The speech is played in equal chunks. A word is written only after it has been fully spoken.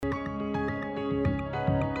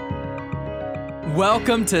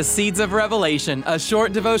Welcome to Seeds of Revelation, a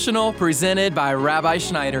short devotional presented by Rabbi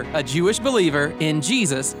Schneider, a Jewish believer in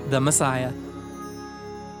Jesus, the Messiah.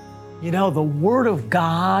 You know, the Word of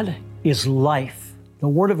God is life. The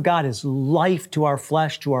Word of God is life to our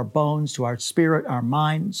flesh, to our bones, to our spirit, our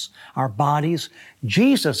minds, our bodies.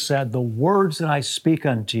 Jesus said, the words that I speak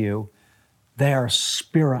unto you, they are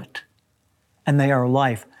spirit and they are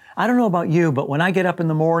life. I don't know about you, but when I get up in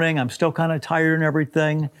the morning, I'm still kind of tired and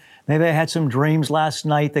everything. Maybe I had some dreams last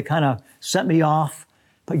night that kind of set me off.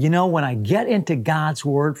 But you know, when I get into God's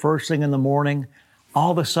Word first thing in the morning,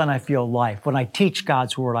 all of a sudden I feel life. When I teach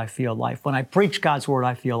God's Word, I feel life. When I preach God's Word,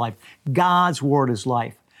 I feel life. God's Word is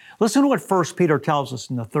life. Listen to what 1 Peter tells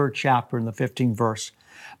us in the 3rd chapter in the 15th verse.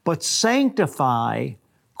 But sanctify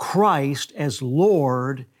Christ as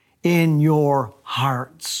Lord in your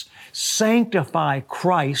hearts. Sanctify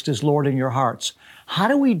Christ as Lord in your hearts. How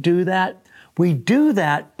do we do that? We do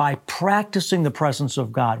that by practicing the presence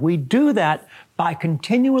of God. We do that by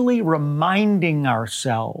continually reminding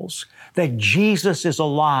ourselves that Jesus is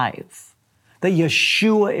alive, that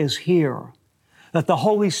Yeshua is here, that the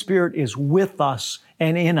Holy Spirit is with us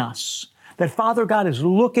and in us, that Father God is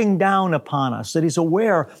looking down upon us, that He's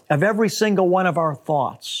aware of every single one of our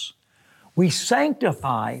thoughts. We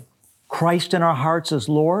sanctify Christ in our hearts as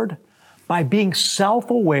Lord by being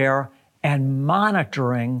self-aware and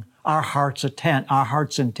monitoring our heart's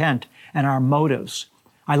intent and our motives.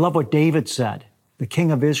 I love what David said, the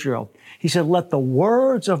king of Israel. He said, let the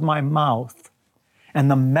words of my mouth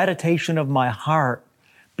and the meditation of my heart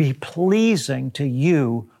be pleasing to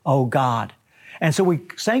you, O God. And so we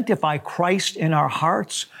sanctify Christ in our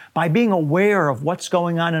hearts by being aware of what's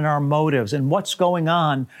going on in our motives and what's going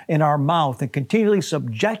on in our mouth and continually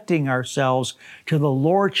subjecting ourselves to the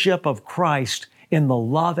lordship of Christ in the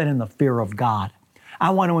love and in the fear of God. I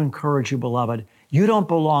want to encourage you, beloved, you don't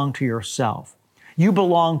belong to yourself. You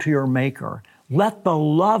belong to your Maker. Let the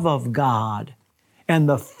love of God and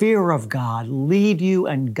the fear of God lead you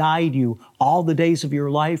and guide you all the days of your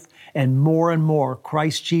life, and more,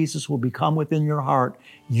 Christ Jesus will become within your heart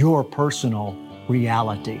your personal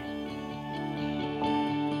reality.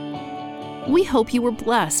 We hope you were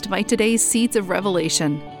blessed by today's Seeds of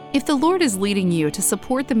Revelation. If the Lord is leading you to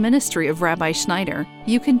support the ministry of Rabbi Schneider,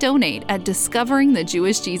 you can donate at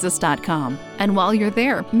discoveringthejewishjesus.com. And while you're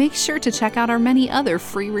there, make sure to check out our many other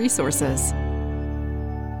free resources.